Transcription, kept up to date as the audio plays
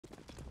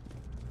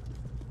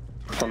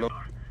Hello.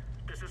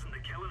 This isn't the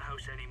killing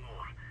house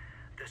anymore.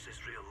 This is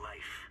real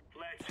life.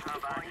 Let's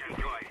have at it,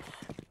 guys.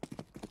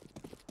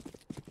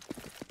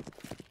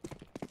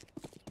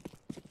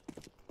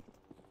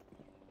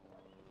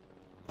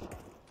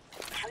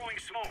 Throwing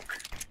smoke.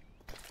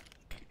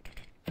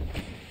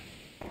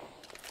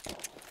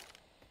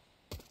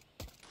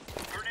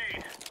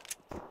 Grenade.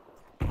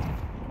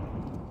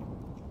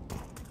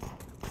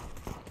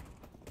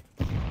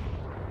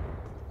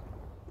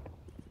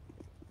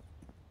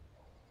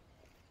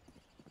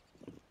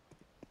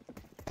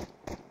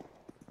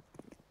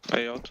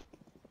 Hey, out.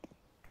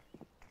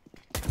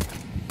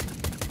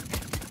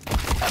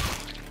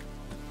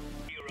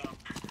 You're up.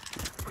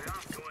 We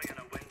aren't going on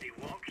a windy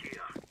walk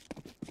here.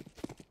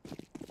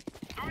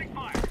 Throwing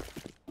fire.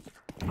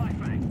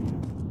 Flashbang.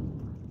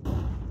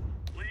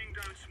 Laying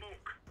down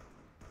smoke.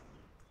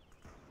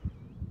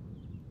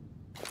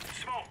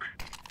 Smoke.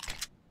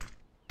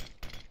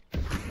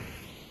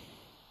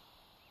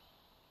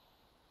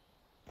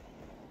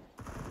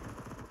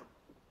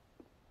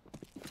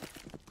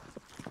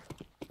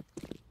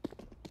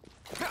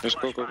 Let's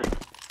go, go, go.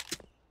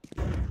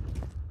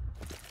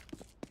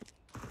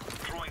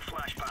 Throwing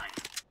flashbang.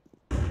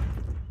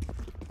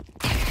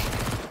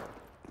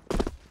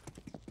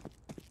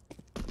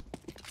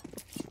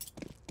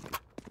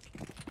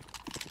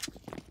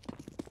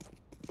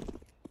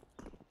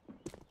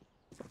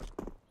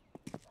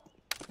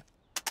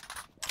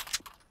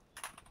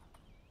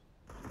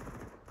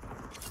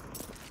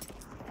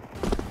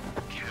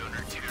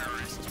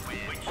 Counter-terrorists win.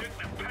 We took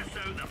the piss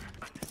out of them.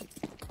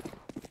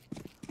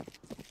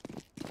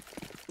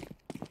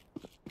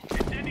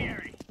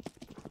 Incendiary.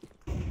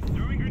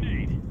 Throwing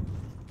grenade.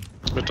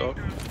 Mit auf.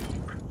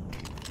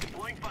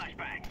 Deploying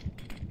flashbang.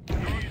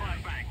 Throwing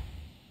flashbang.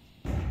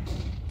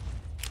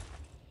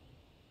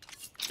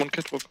 One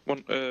catwalk,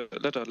 one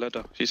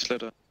ladder. He's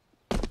ladder.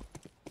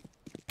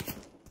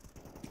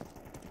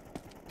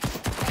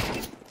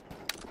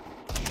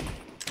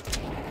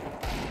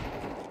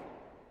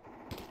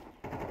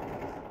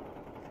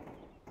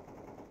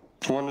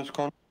 One is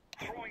gone.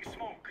 Throwing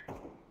smoke.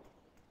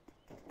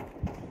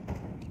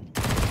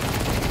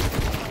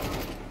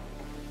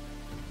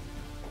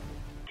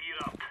 Gear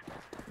up.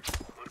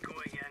 We're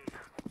going in.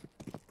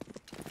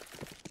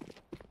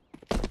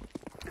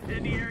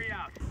 Incendiary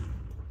out.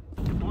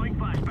 Deploying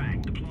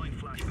flashbang. Deploying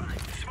flashbang.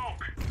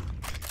 Smoke.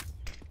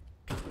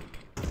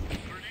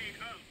 Grenade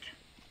out.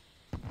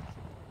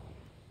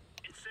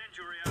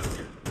 Incendiary out.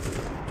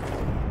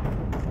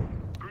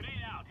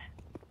 Grenade out.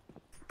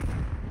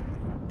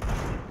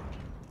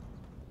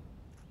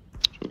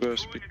 So go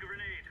speak. Throwing a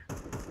grenade.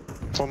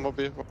 One more B.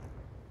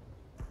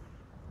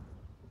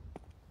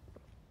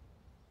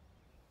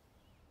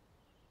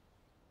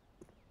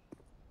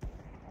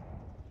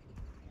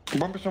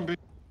 Bomb is on B.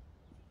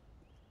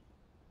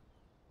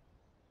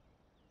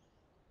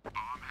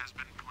 Bomb has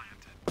been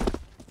planted.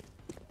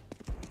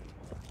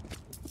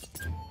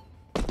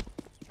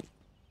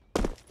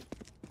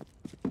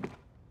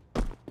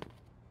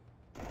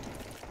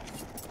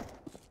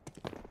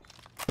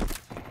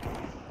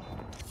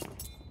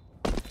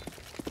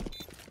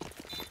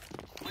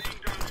 Laying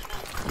down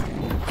smoke.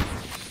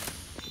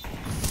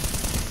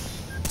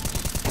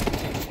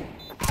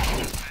 Bomb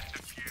has been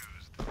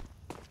defused.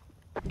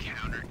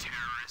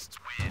 Counter-terrorists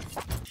win.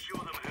 Show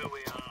them who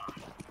we are.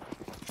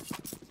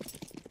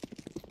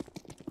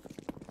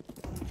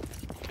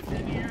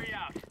 Incendiary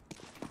out.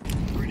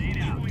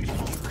 Grenade out. Throwing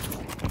smoke.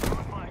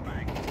 Throwing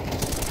flashbang.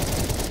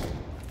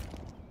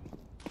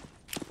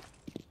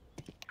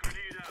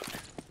 Grenade out.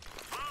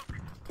 Smoke.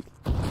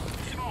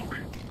 Smoke.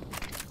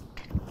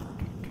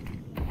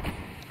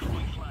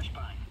 Throwing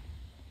flashbang.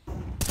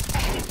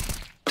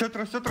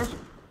 Tetris.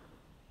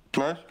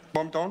 Nice.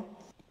 Bomb down.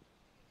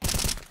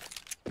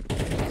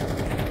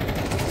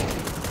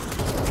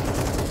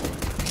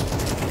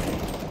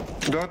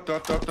 Dot.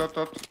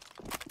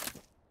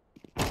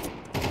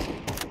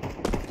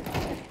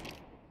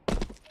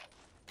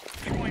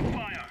 Throwing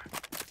fire.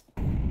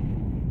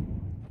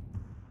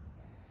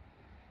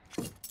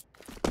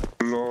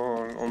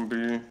 Lol, on B.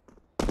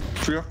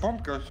 We have bomb,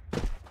 guys.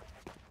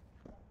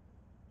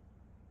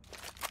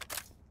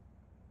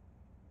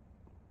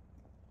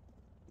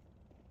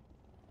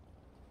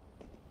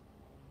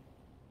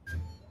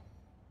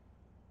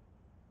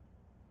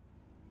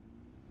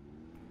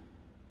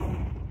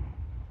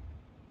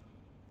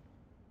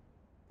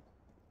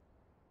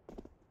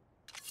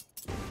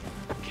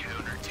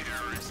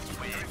 Counter-terrorists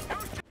win.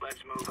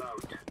 Let's move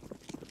out.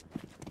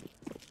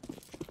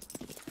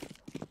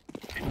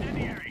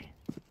 Incendiary.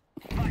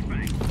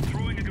 Flashbang.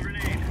 Throwing a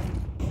grenade.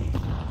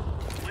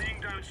 Laying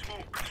down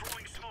smoke.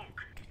 Throwing smoke.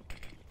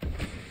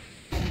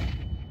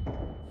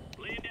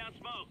 Laying down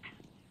smoke.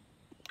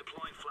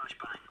 Deploying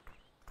flashbang.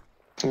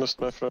 Missed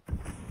my friend.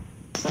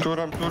 Two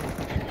ramp. Fire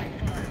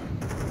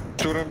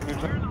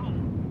in the hole.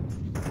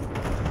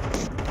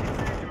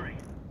 Incendiary.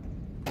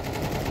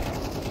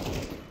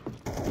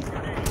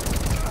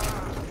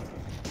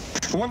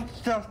 One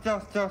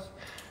stairs.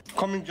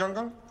 Coming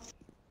jungle.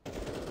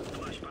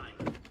 Flashbang.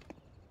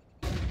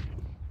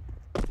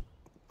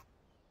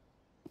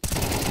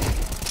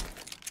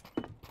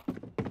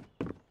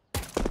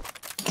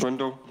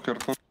 Window,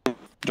 careful.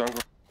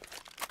 Jungle.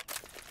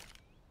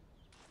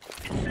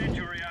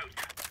 Incendiary out.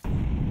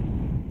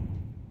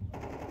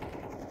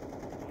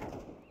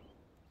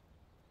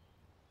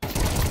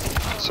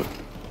 So,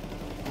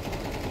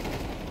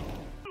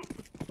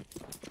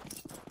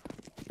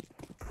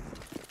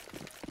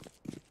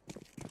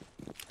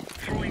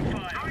 Throwing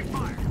fire. Throwing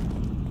fire.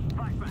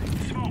 Flashbang.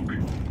 Smoke.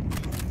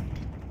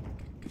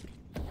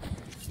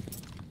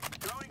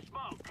 Throwing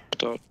smoke.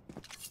 get out.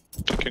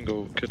 You can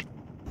go, kid.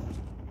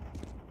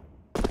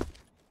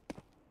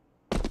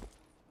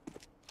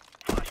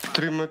 Flashbang.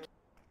 3 mid.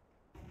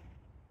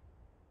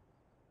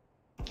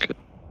 Kid.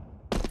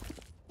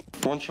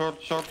 One short.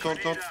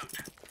 Grenade out.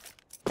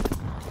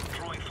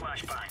 Throwing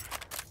flashbang.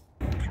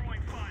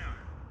 Throwing fire.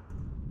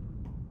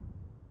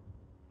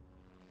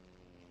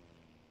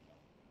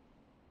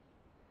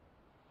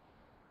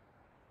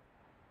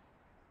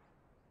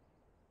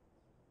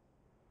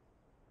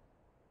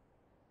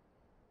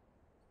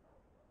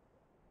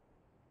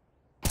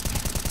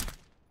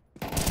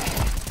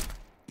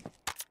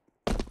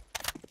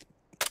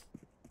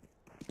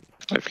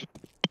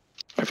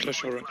 I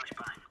flash orange.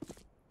 Flashbang.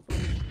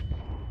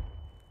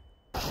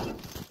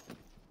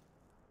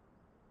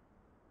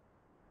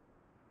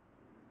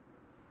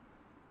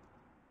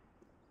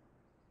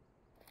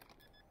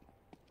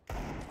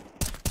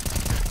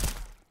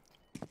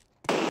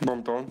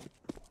 Bomb down.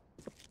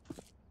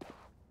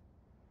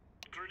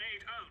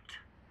 Grenade out.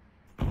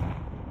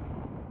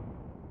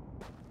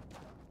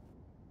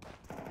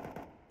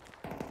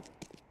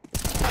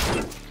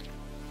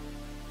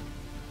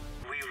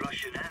 We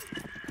rushing in,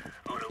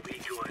 or are we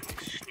going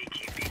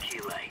sneaky beaky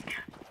like?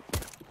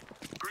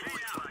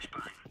 Grenade out.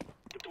 Flashbang.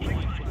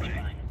 Deploying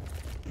flashbang.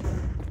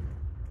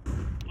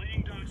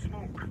 Laying down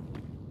smoke.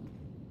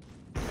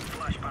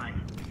 Flashbang.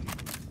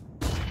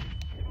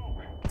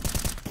 Smoke.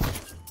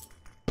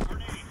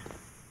 Grenade.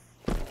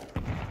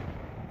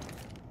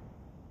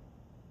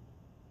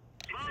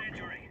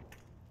 Incendiary.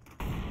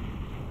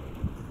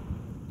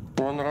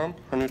 One ramp.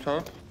 I need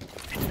help.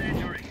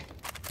 Incendiary.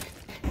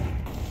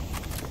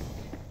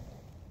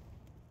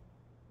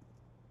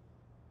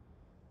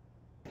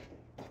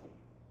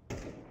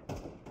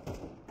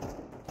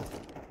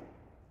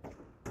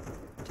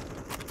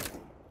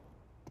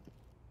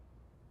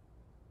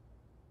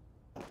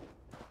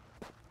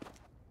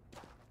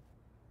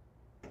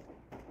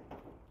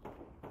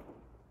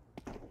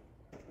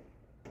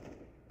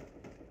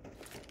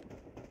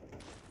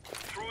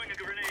 Throwing a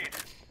grenade.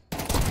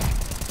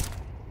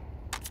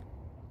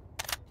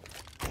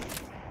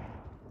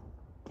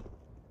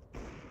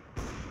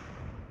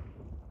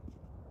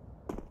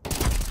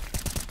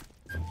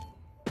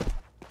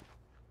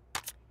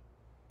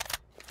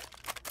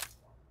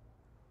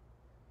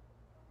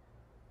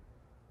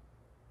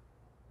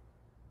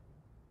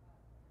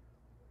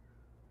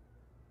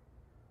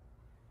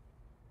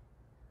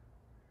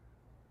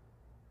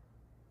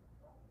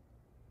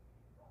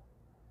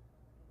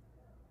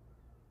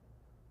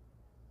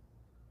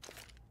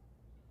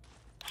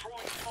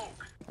 Throwing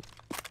smoke.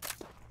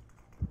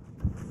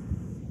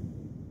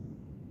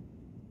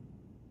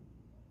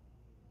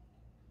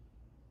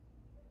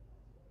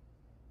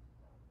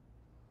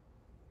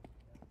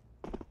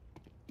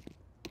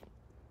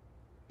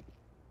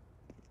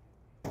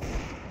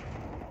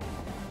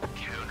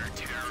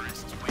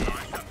 Counter-terrorists win.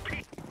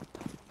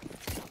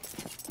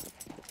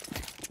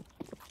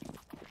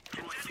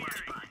 Throwing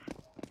flashbang.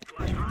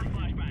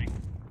 Flashbang.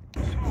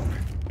 Smoke.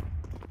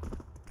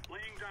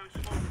 Laying down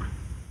smoke.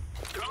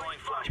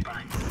 Deploying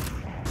flashbang.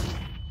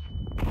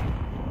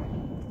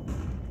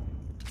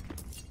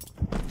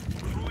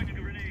 Throwing a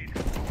grenade.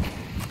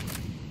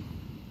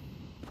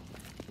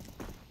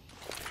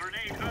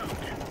 Grenade out.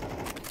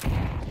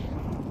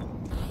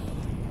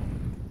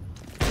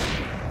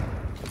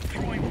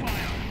 Throwing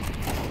fire.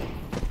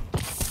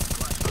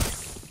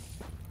 Flashbang.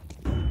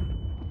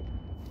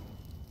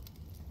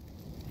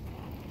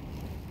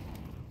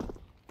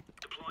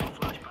 Deploying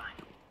flashbang.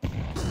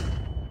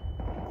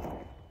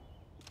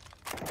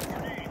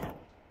 Grenade.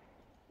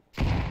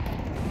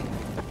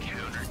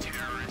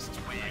 Counter-terrorists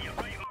win.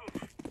 Right move.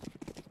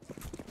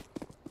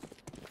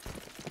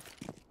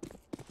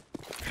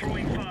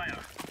 Throwing fire.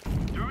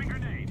 Throwing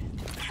grenade.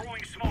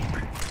 Throwing smoke.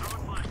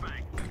 Throwing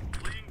flashbang.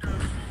 Laying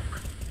down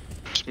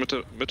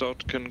smoke. Mid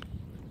out can.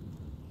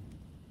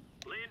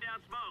 Laying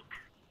down smoke.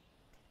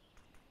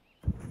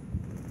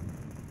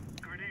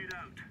 Grenade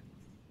out.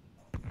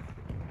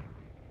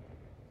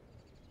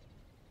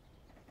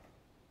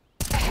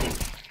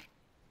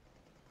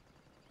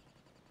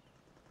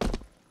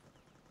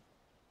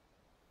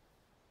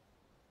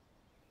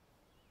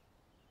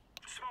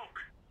 Smoke.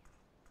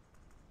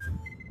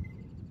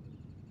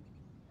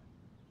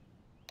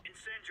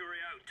 Incendiary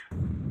out.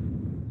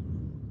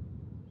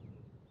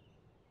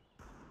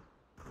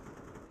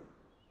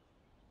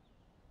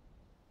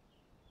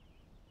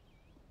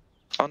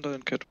 Under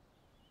and kid.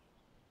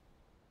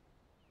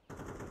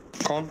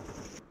 Con.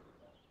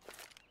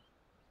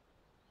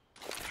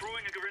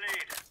 Throwing a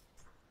grenade.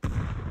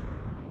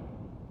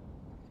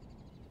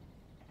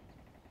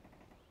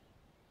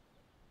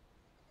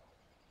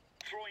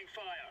 Opening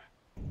fire.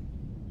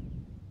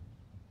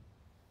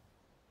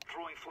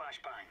 Throwing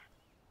flashbang.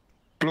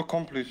 Block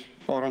complete.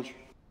 Orange.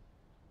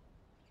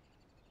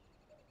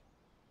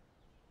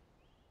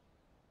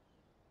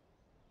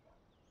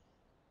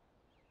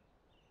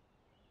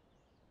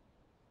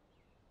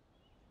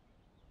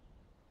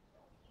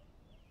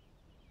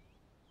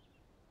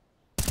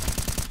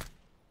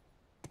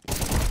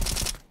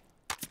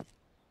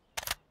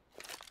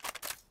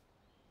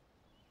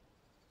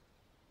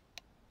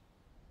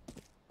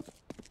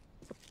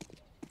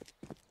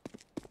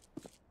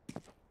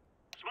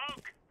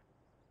 Smoke.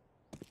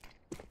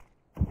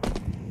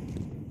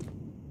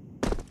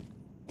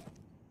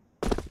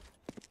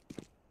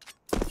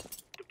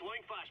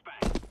 Deploying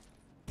flashbang.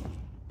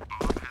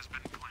 Bomb has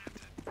been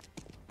planted.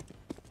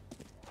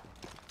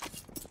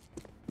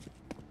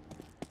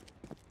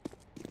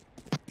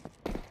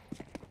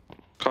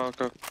 Car,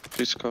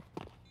 please car.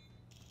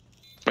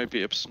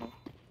 Maybe Ips now.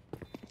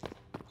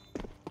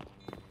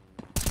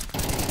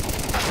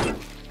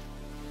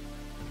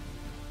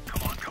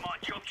 Come on,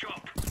 chop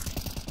chop.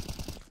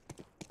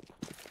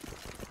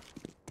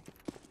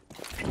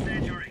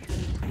 Incendiary.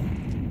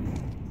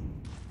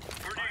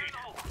 Grenade.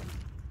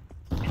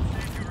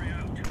 Incendiary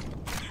out.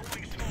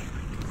 Throwing smoke.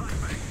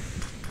 Flashbang.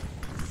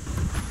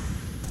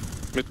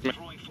 Mid.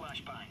 Throwing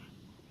flashbang.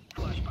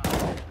 Flashbang.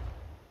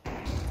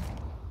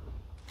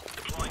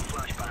 Deploying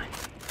flashbang.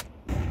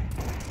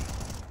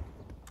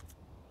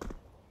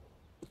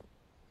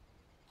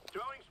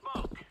 Throwing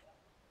smoke.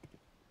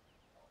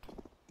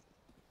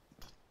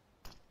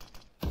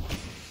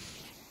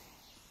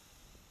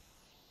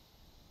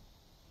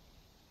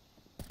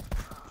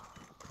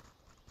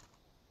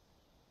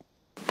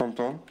 Komt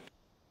on.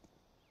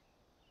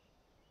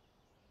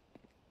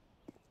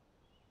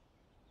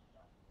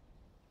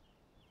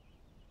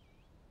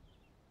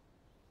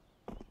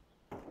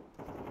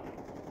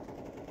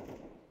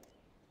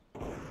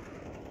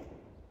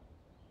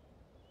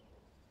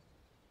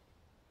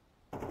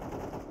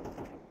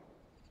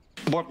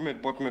 Bot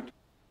mid, bot mid.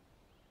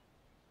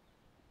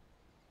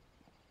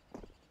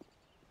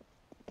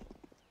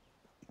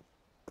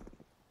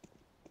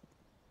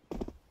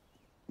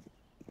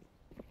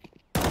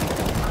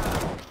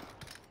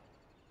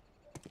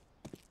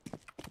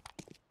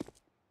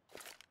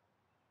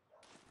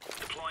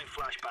 Deploying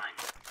flashbang.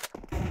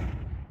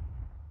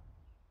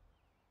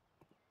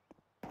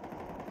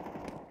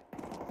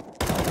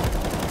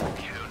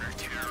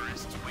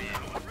 Counter-terrorists win.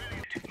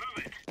 Move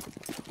it.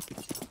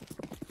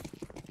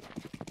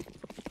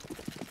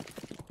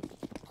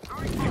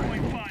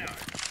 Throwing fire.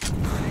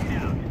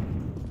 Grenade out.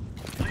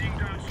 Laying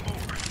down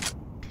smoke.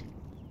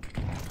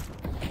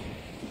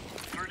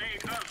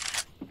 Grenade out.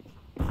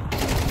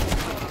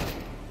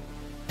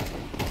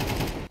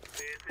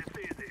 This is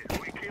easy.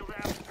 We kill them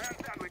and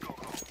then we go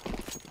home.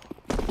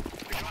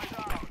 The guy's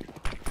out.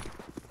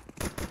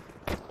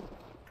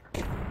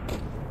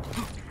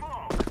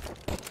 Smoke.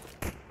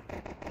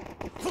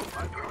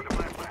 I throw the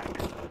flashbang.